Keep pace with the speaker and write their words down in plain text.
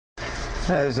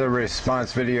As a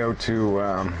response video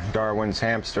to Darwin's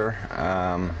hamster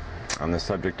on the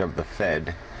subject of the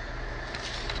Fed.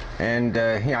 And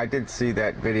yeah, I did see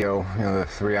that video, the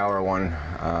 3-hour one,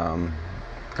 a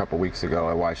couple weeks ago.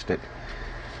 I watched it,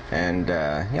 and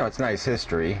it's nice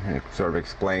history, and it sort of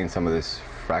explains some of this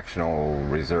fractional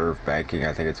reserve banking,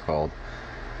 I think it's called.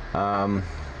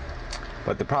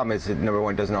 But the problem is that, number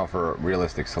one, it doesn't offer a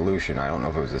realistic solution. I don't know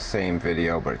if it was the same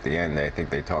video, but at the end, I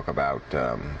think they talk about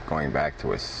going back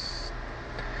to I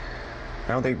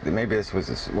don't think, maybe this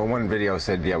was, well, one video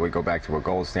said, yeah, we go back to a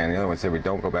gold standard. The other one said we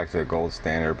don't go back to the gold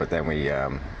standard, but then we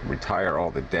retire all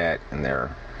the debt, and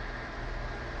their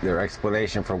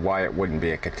explanation for why it wouldn't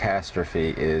be a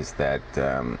catastrophe is that,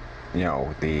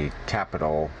 the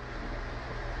capital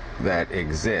that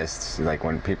exists, like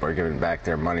when people are giving back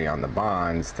their money on the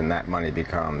bonds, then that money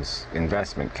becomes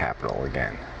investment capital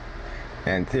again.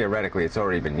 And theoretically, it's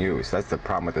already been used. That's the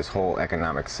problem with this whole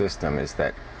economic system, is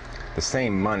that the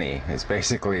same money is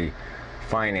basically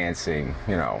financing,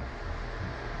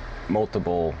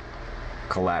 multiple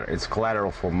collateral. It's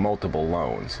collateral for multiple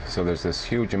loans. So there's this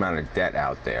huge amount of debt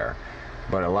out there,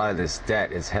 but a lot of this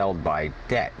debt is held by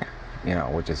debt,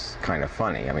 which is kind of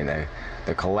funny. I mean,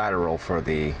 the collateral for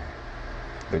the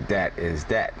debt is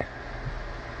debt.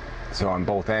 So on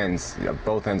both ends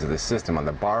of the system, on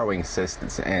the borrowing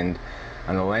systems and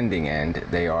on the lending end,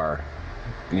 they are,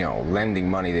 lending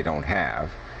money they don't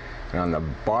have. And on the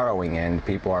borrowing end,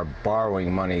 people are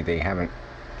borrowing money they haven't.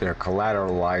 They're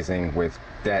collateralizing with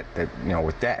debt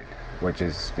with debt, which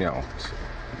is,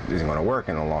 isn't going to work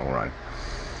in the long run.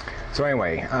 So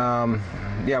anyway,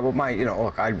 yeah, well,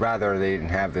 look, I'd rather they didn't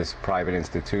have this private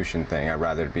institution thing. I'd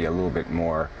rather it be a little bit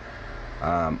more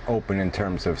open in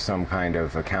terms of some kind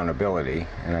of accountability,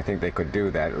 and I think they could do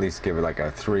that. At least give it like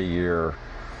a 3-year,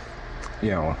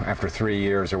 after 3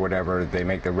 years or whatever, they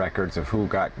make the records of who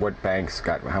got, what banks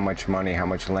got how much money, how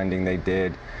much lending they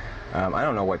did. I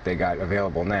don't know what they got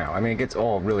available now. I mean, it gets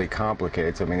all really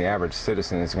complicated. So, I mean, the average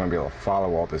citizen is going to be able to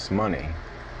follow all this money.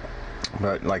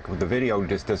 But like what the video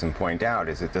just doesn't point out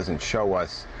is it doesn't show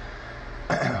us,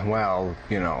 well,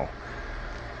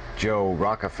 Joe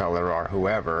Rockefeller or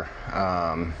whoever,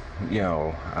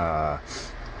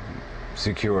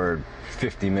 secured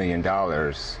 $50 million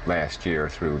last year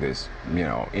through this,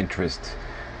 interest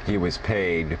he was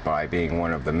paid by being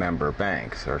one of the member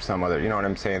banks or some other, you know what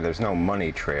I'm saying? There's no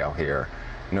money trail here,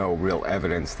 no real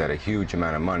evidence that a huge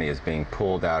amount of money is being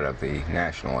pulled out of the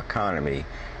national economy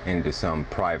into some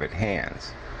private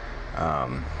hands.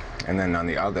 And then on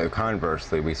the other,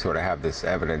 conversely, we sort of have this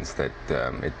evidence that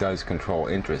it does control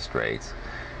interest rates,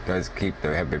 does they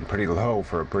have been pretty low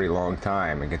for a pretty long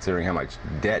time, and considering how much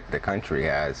debt the country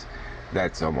has,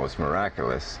 that's almost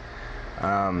miraculous.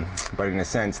 But in a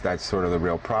sense, that's sort of the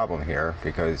real problem here,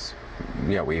 because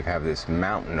we have this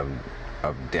mountain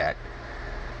of debt,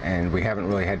 and we haven't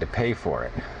really had to pay for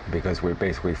it because we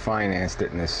basically financed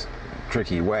it in this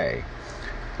tricky way.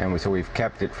 And so we've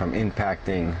kept it from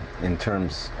impacting in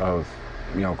terms of,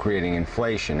 creating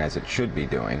inflation as it should be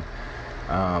doing.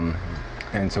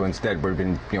 And so instead we've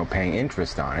been, paying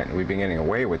interest on it, and we've been getting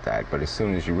away with that. But as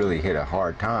soon as you really hit a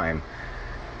hard time,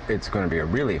 it's going to be a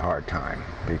really hard time,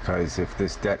 because if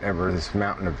this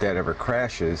mountain of debt ever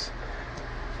crashes,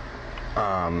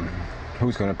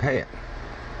 who's going to pay it?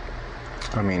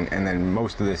 I mean, and then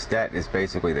most of this debt is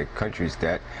basically the country's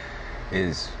debt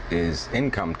is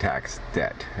income tax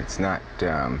debt. It's not,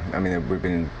 I mean, we've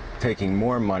been taking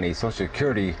more money. Social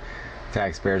Security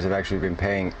taxpayers have actually been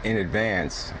paying in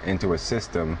advance into a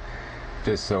system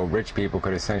just so rich people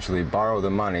could essentially borrow the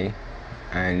money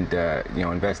and,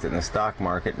 invest it in the stock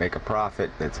market, make a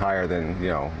profit that's higher than,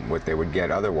 what they would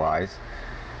get otherwise,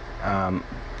 on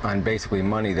basically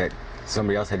money that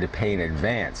somebody else had to pay in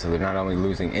advance. So they're not only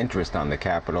losing interest on the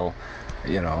capital,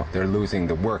 they're losing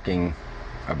the working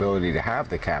ability to have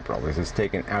the capital. This is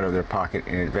taken out of their pocket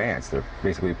in advance. They're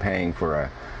basically paying for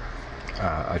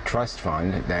a trust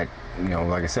fund that,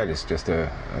 like I said, is just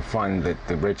a fund that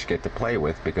the rich get to play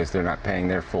with, because they're not paying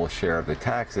their full share of the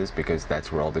taxes, because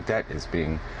that's where all the debt is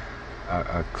being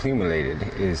accumulated,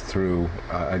 is through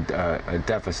a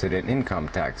deficit in income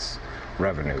tax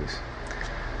revenues.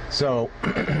 So,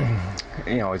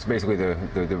 it's basically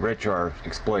the rich are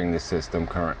exploiting this system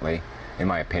currently, in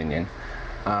my opinion.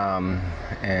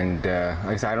 And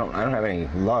like I said, I don't have any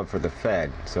love for the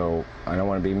Fed, so I don't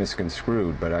want to be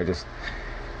misconstrued, but I just,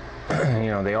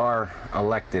 they are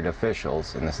elected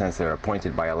officials, in the sense they're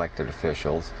appointed by elected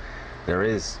officials. There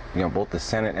is, both the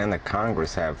Senate and the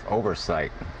Congress have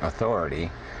oversight authority.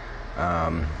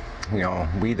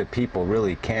 We the people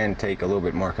really can take a little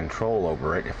bit more control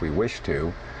over it if we wish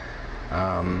to.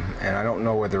 And I don't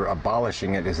know whether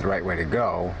abolishing it is the right way to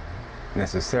go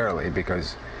necessarily,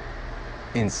 because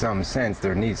in some sense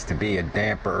there needs to be a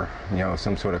damper,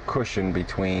 some sort of cushion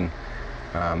between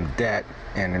debt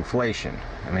and inflation.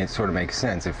 I mean, it sort of makes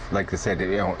sense. If, like I said,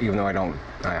 even though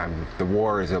the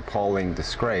war is an appalling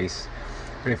disgrace,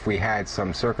 if we had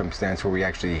some circumstance where we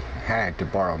actually had to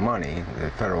borrow money,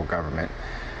 the federal government,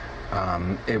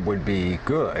 it would be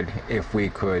good if we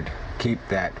could keep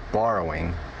that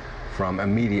borrowing from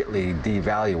immediately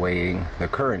devaluating the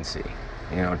currency,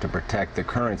 to protect the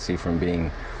currency from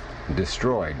being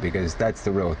destroyed, because that's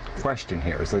the real question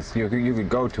here. So you could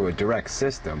go to a direct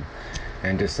system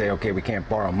and just say, okay, we can't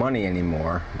borrow money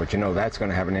anymore, but that's going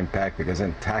to have an impact, because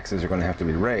then taxes are going to have to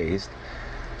be raised.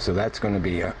 So that's going to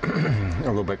be a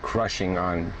little bit crushing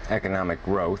on economic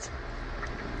growth.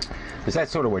 Because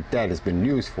that's sort of what debt has been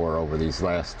used for over these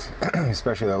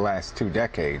especially the last 2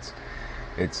 decades.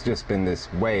 It's just been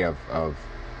this way of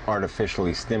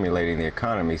artificially stimulating the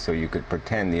economy, so you could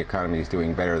pretend the economy is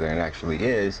doing better than it actually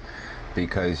is,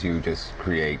 because you just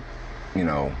create,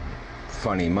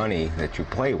 funny money that you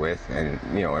play with, and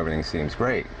everything seems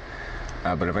great.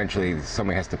 But eventually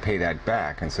somebody has to pay that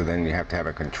back, and so then you have to have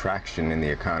a contraction in the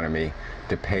economy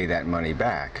to pay that money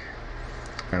back.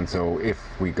 And so if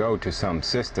we go to some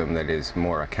system that is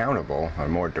more accountable or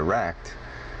more direct,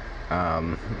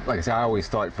 like I said, I always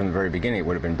thought from the very beginning it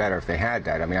would have been better if they had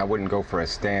that. I mean, I wouldn't go for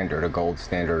a gold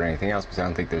standard or anything else, because I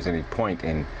don't think there's any point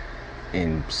in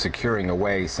securing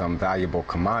away some valuable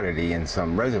commodity in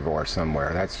some reservoir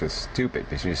somewhere. That's just stupid,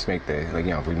 because you just make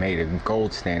if we made a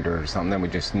gold standard or something, then we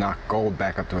just knock gold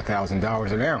back up to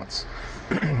 $1,000 an ounce.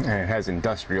 And it has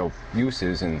industrial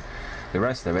uses and the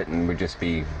rest of it, and would just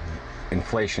be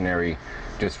inflationary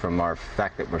just from our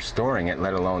fact that we're storing it,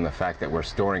 let alone the fact that we're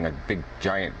storing a big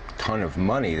giant ton of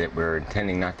money that we're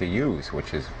intending not to use,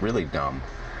 which is really dumb.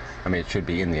 I mean, it should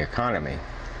be in the economy,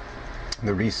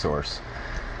 the resource.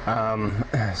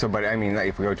 But I mean,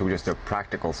 if we go to just a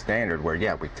practical standard where,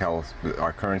 we tell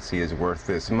our currency is worth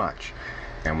this much,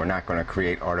 and we're not going to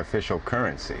create artificial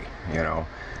currency,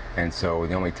 and so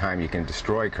the only time you can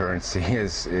destroy currency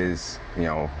is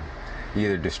you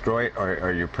either destroy it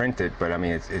or you print it. But I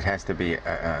mean, it has to be you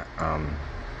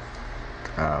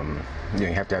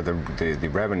have to have the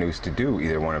revenues to do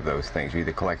either one of those things. You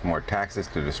either collect more taxes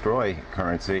to destroy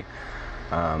currency,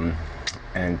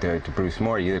 and to produce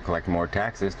more, you either collect more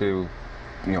taxes to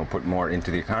put more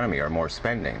into the economy, or more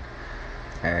spending.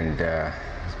 And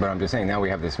but I'm just saying, now we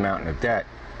have this mountain of debt,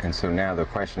 and so now the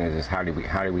question is how do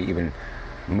we even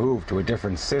move to a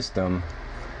different system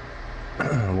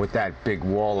with that big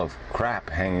wall of crap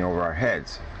hanging over our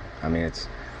heads? I mean, it's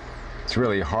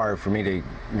really hard for me to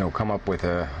come up with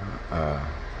a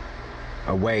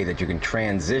way that you can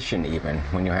transition even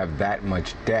when you have that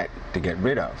much debt to get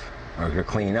rid of or to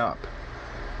clean up.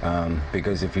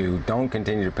 Because if you don't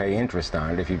continue to pay interest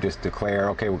on it, if you just declare,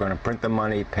 okay, we're going to print the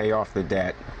money, pay off the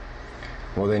debt,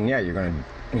 well then you're going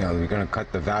to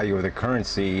cut the value of the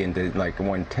currency into like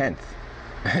 1/10,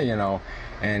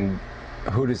 and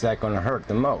who does that going to hurt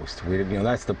the most?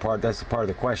 That's the part of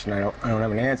the question I don't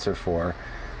have an answer for.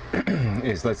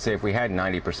 Is, let's say if we had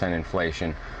 90%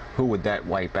 inflation, who would that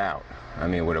wipe out? I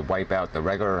mean, would it wipe out the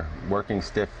regular working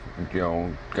stiff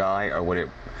guy, or would it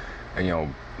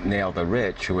nail the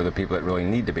rich, who are the people that really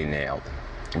need to be nailed,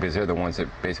 because they're the ones that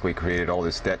basically created all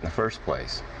this debt in the first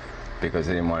place, because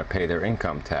they didn't want to pay their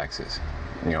income taxes,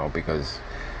 because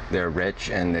they're rich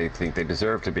and they think they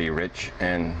deserve to be rich,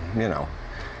 and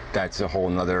that's a whole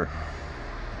nother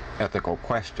ethical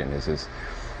question.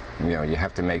 Everybody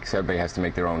has to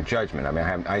make their own judgment. I mean,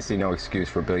 I see no excuse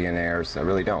for billionaires. I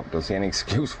really don't see any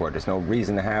excuse for it. There's no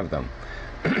reason to have them.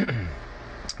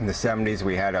 In the 70s,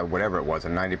 we had a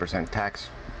 90% tax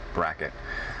bracket,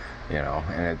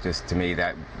 and it just, to me,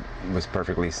 that was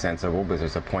perfectly sensible, because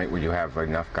there's a point where you have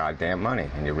enough goddamn money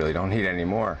and you really don't need any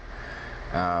more.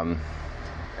 Well,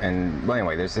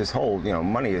 anyway, there's this whole,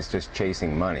 money is just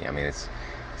chasing money. I mean, it's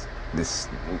this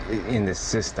in this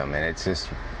system, and it's just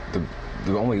the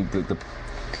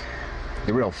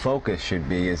real focus should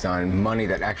be is on money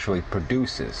that actually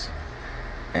produces.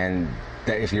 And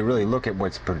that if you really look at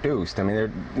what's produced, I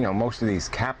mean, most of these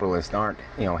capitalists aren't,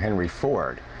 Henry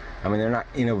Ford. I mean, they're not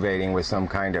innovating with some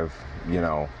kind of,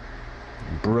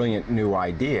 brilliant new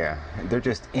idea. They're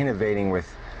just innovating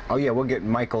with, oh yeah, we'll get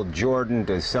Michael Jordan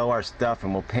to sell our stuff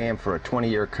and we'll pay him for a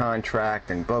 20-year contract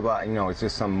and blah, blah. It's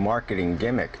just some marketing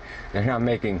gimmick. They're not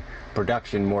making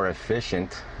production more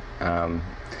efficient. And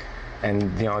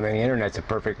then the internet's a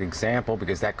perfect example,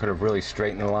 because that could have really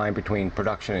straightened the line between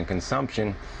production and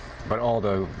consumption. But all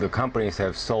the companies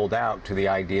have sold out to the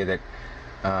idea that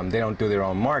they don't do their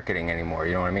own marketing anymore.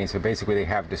 You know what I mean? So basically, they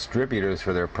have distributors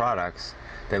for their products.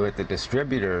 They let the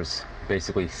distributors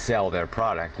basically sell their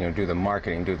product. You know, do the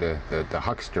marketing, do the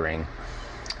huckstering,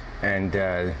 and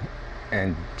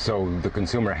so the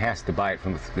consumer has to buy it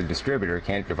from the distributor.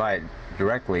 Can't buy it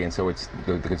directly, and so it's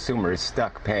the consumer is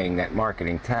stuck paying that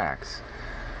marketing tax.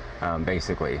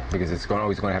 Basically, because it's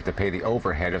always going to have to pay the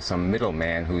overhead of some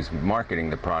middleman who's marketing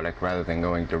the product rather than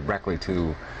going directly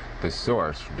to the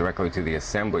source, directly to the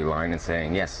assembly line and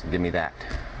saying, yes, give me that,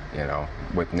 you know,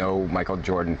 with no Michael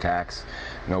Jordan tax,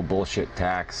 no bullshit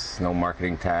tax, no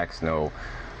marketing tax, no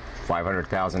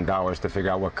 $500,000 to figure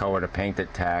out what color to paint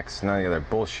it tax, none of the other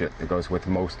bullshit that goes with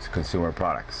most consumer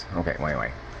products. Okay, well,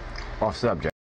 anyway, off subject.